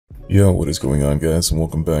Yo, what is going on, guys, and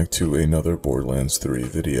welcome back to another Borderlands 3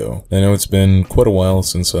 video. I know it's been quite a while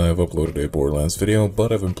since I've uploaded a Borderlands video,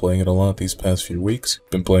 but I've been playing it a lot these past few weeks.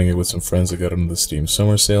 Been playing it with some friends that got into the Steam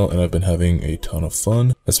summer sale, and I've been having a ton of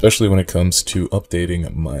fun, especially when it comes to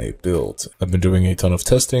updating my build. I've been doing a ton of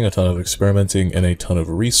testing, a ton of experimenting, and a ton of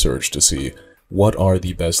research to see what are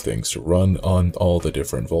the best things to run on all the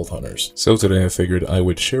different Vault Hunters. So today I figured I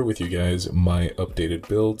would share with you guys my updated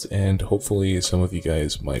builds, and hopefully some of you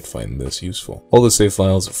guys might find this useful. All the save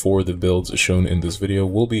files for the builds shown in this video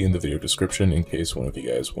will be in the video description in case one of you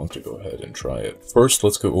guys want to go ahead and try it. First,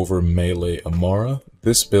 let's go over Melee Amara.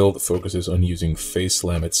 This build focuses on using Face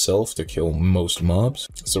Slam itself to kill most mobs,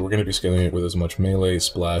 so we're going to be scaling it with as much melee,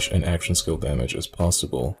 splash, and action skill damage as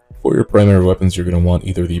possible. For your primary weapons, you're going to want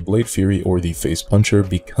either the Blade Fury or the Face Puncher,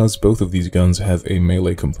 because both of these guns have a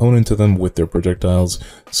melee component to them with their projectiles,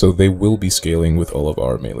 so they will be scaling with all of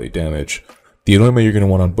our melee damage. The anointment you're going to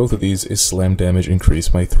want on both of these is slam damage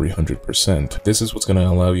increased by 300%. This is what's going to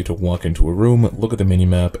allow you to walk into a room, look at the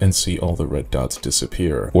minimap, and see all the red dots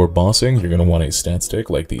disappear. For bossing, you're going to want a stat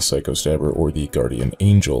stick like the Psycho Stabber or the Guardian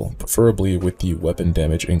Angel, preferably with the weapon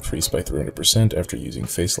damage increased by 300% after using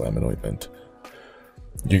Face Slam anointment.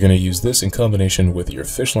 You're going to use this in combination with your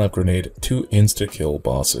Fish Lamp Grenade to insta-kill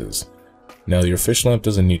bosses. Now, your Fish Lamp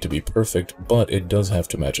doesn't need to be perfect, but it does have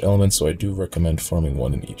to match elements, so I do recommend farming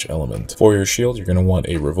one in each element. For your shield, you're going to want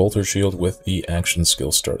a Revolter Shield with the Action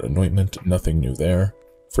Skill Start Anointment, nothing new there.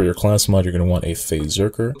 For your class mod, you're going to want a Phase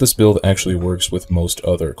Zerker. This build actually works with most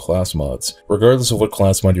other class mods. Regardless of what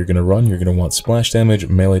class mod you're going to run, you're going to want splash damage,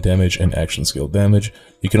 melee damage, and action skill damage.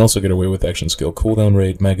 You can also get away with action skill cooldown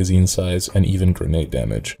rate, magazine size, and even grenade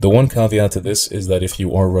damage. The one caveat to this is that if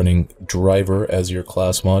you are running Driver as your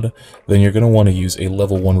class mod, then you're going to want to use a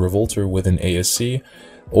level 1 Revolter with an ASC,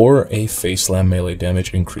 or a Face Slam melee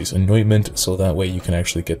damage increase anointment, so that way you can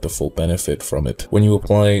actually get the full benefit from it. When you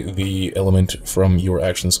apply the element from your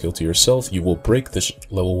action skill to yourself, you will break this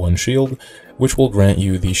level 1 shield, which will grant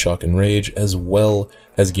you the Shock and Rage, as well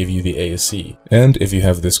as give you the ASC. And if you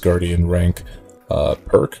have this Guardian rank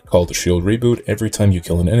perk called the Shield Reboot, every time you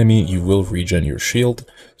kill an enemy, you will regen your shield,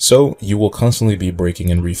 so you will constantly be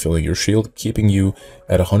breaking and refilling your shield, keeping you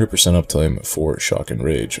at 100% uptime for Shock and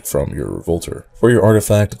Rage from your Revolter. For your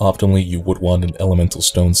artifact, optimally you would want an Elemental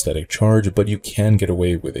Stone Static Charge, but you can get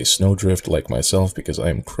away with a Snowdrift like myself because I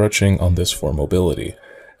am crutching on this for mobility.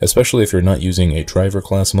 Especially if you're not using a Driver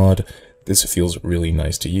class mod, this feels really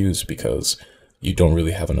nice to use because you don't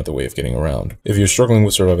really have another way of getting around. If you're struggling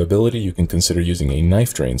with survivability, you can consider using a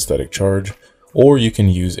Knife Drain Static Charge, or you can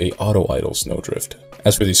use a Auto-Idle Snowdrift.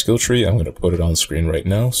 As for the skill tree, I'm going to put it on screen right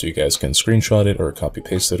now so you guys can screenshot it or copy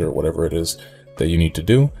paste it or whatever it is that you need to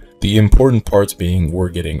do. The important parts being we're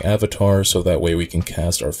getting Avatar, so that way we can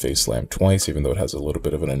cast our Face Slam twice, even though it has a little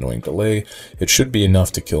bit of an annoying delay. It should be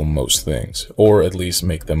enough to kill most things, or at least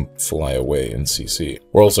make them fly away in CC.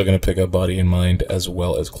 We're also going to pick up Body and Mind as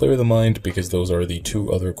well as Clear the Mind, because those are the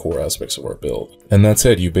two other core aspects of our build. And that's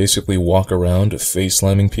it. You basically walk around face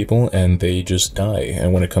slamming people and they just die.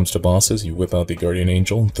 And when it comes to bosses, you whip out the Guardian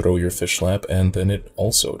Angel, throw your Fish Slap, and then it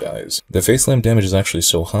also dies. The Face Slam damage is actually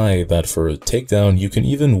so high that for a takedown, you can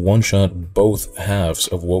even one-shot both halves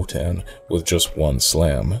of Wotan with just one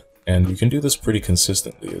slam, and you can do this pretty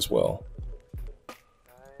consistently as well.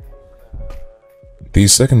 The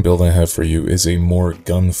second build I have for you is a more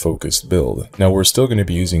gun-focused build. Now, we're still going to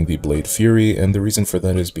be using the Blade Fury, and the reason for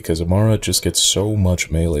that is because Amara just gets so much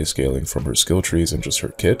melee scaling from her skill trees and just her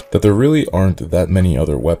kit, that there really aren't that many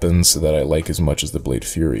other weapons that I like as much as the Blade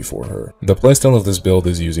Fury for her. The playstyle of this build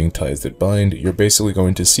is using Ties That Bind. You're basically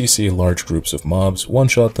going to CC large groups of mobs,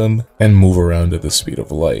 one-shot them, and move around at the speed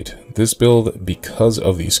of light. This build, because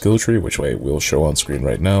of the skill tree, which I will show on screen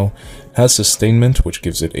right now, has sustainment, which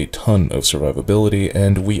gives it a ton of survivability,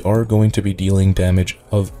 and we are going to be dealing damage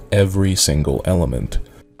of every single element.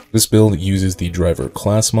 This build uses the Driver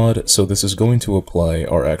class mod, so this is going to apply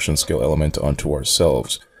our action skill element onto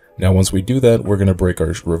ourselves. Now, once we do that, we're going to break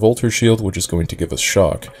our Revolter Shield, which is going to give us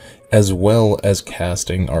Shock, as well as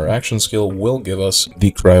casting our action skill will give us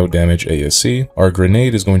the Cryo Damage ASC. Our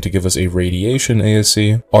Grenade is going to give us a Radiation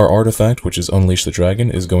ASC. Our Artifact, which is Unleash the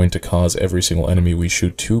Dragon, is going to cause every single enemy we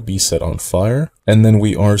shoot to be set on fire. And then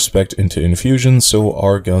we are spec'd into Infusion, so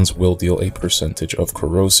our guns will deal a percentage of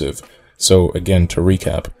Corrosive. So again, to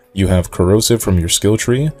recap, you have Corrosive from your skill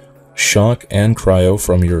tree, Shock and Cryo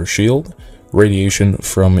from your shield, Radiation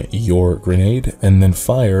from your grenade, and then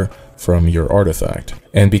Fire from your artifact.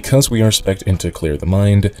 And because we are spec'd into Clear the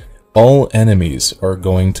Mind, All enemies are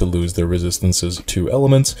going to lose their resistances to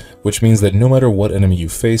elements, which means that no matter what enemy you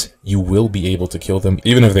face, you will be able to kill them,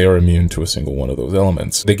 even if they are immune to a single one of those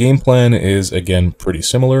elements. The game plan is, again, pretty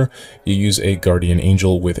similar. You use a Guardian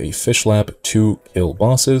Angel with a Fish Lap to kill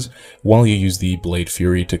bosses, while you use the Blade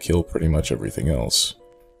Fury to kill pretty much everything else.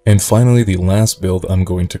 And finally, the last build I'm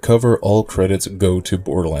going to cover, all credits go to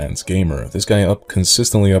Borderlands Gamer. This guy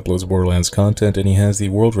consistently uploads Borderlands content, and he has the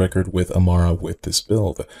world record with Amara with this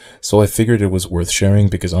build. So I figured it was worth sharing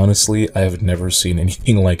because honestly, I have never seen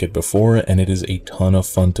anything like it before, and it is a ton of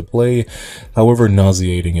fun to play, however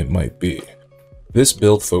nauseating it might be. This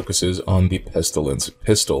build focuses on the Pestilence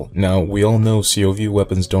pistol. Now, we all know COV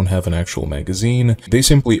weapons don't have an actual magazine, they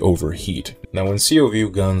simply overheat. Now, when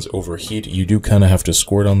COV guns overheat, you do kind of have to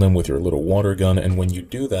squirt on them with your little water gun, and when you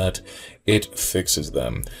do that, it fixes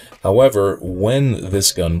them. However, when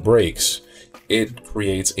this gun breaks, it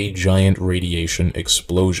creates a giant radiation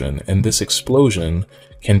explosion, and this explosion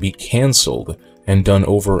can be cancelled and done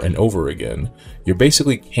over and over again. You're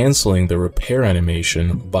basically cancelling the repair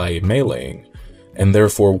animation by meleeing, and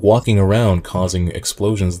therefore walking around causing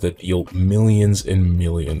explosions that deal millions and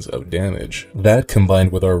millions of damage. That,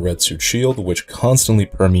 combined with our red suit shield, which constantly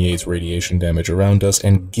permeates radiation damage around us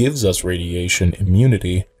and gives us radiation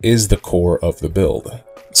immunity, is the core of the build.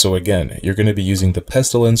 So again, you're going to be using the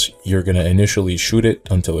Pestilence, you're going to initially shoot it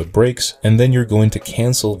until it breaks, and then you're going to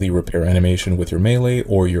cancel the repair animation with your melee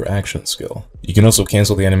or your action skill. You can also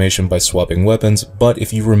cancel the animation by swapping weapons, but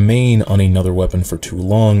if you remain on another weapon for too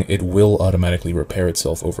long, it will automatically repair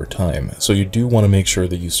itself over time, so you do want to make sure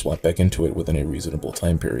that you swap back into it within a reasonable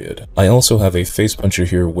time period. I also have a face puncher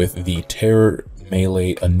here with the Terror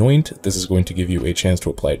Melee Anoint. This is going to give you a chance to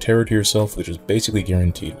apply terror to yourself, which is basically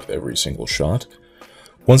guaranteed with every single shot.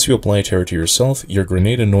 Once you apply terror to yourself, your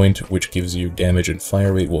Grenade Anoint, which gives you damage and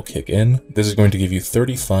fire rate, will kick in. This is going to give you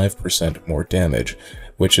 35% more damage,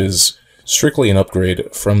 which is strictly an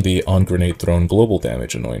upgrade from the On Grenade Thrown Global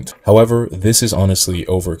Damage Anoint. However, this is honestly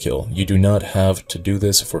overkill. You do not have to do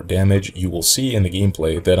this for damage. You will see in the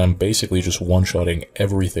gameplay that I'm basically just one-shotting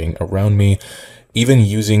everything around me, even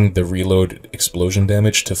using the reload explosion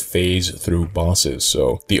damage to phase through bosses.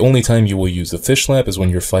 So the only time you will use the Fish Lap is when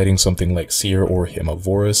you're fighting something like Seer or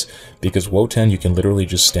Himavoris, because Wotan, you can literally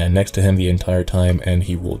just stand next to him the entire time and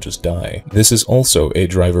he will just die. This is also a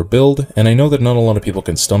driver build, and I know that not a lot of people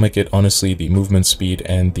can stomach it. Honestly, the movement speed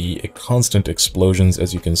and the constant explosions,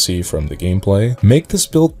 as you can see from the gameplay, make this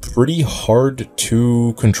build pretty hard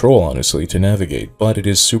to control, honestly, to navigate, but it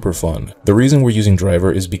is super fun. The reason we're using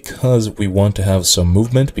driver is because we want to have some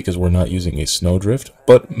movement, because we're not using a snowdrift,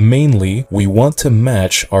 but mainly we want to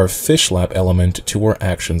match our Fish Lap element to our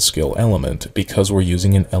action skill element, because we're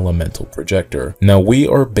using an elemental projector. Now, we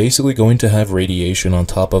are basically going to have radiation on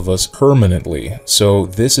top of us permanently, so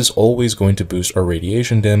this is always going to boost our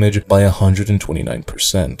radiation damage by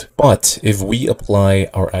 129%. But if we apply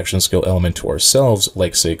our action skill element to ourselves,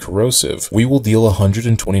 like say corrosive, we will deal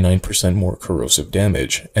 129% more corrosive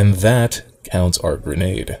damage, and that counts our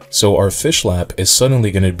grenade. So our Fish Lap is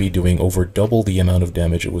suddenly going to be doing over double the amount of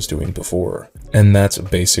damage it was doing before. And that's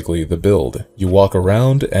basically the build. You walk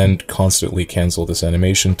around and constantly cancel this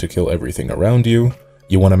animation to kill everything around you.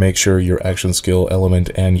 You want to make sure your action skill element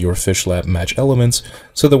and your Fish Lap match elements,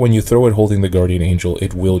 so that when you throw it holding the Guardian Angel,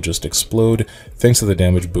 it will just explode thanks to the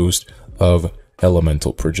damage boost of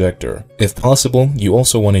elemental projector. If possible, you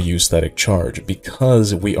also want to use static charge,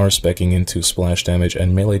 because we are speccing into splash damage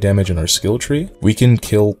and melee damage in our skill tree. We can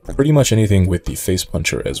kill pretty much anything with the face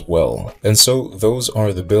puncher as well. And so those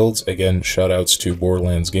are the builds. Again, shoutouts to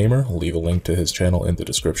Borderlands Gamer. I'll leave a link to his channel in the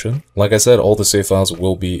description. Like I said, all the save files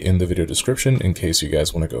will be in the video description in case you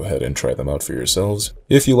guys want to go ahead and try them out for yourselves.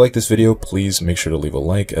 If you like this video, please make sure to leave a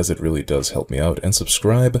like, as it really does help me out, and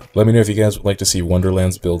subscribe. Let me know if you guys would like to see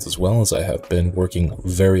Wonderlands builds as well, as I have been working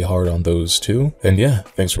very hard on those too. And yeah,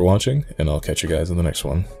 thanks for watching, and I'll catch you guys in the next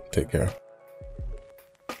one. Take care.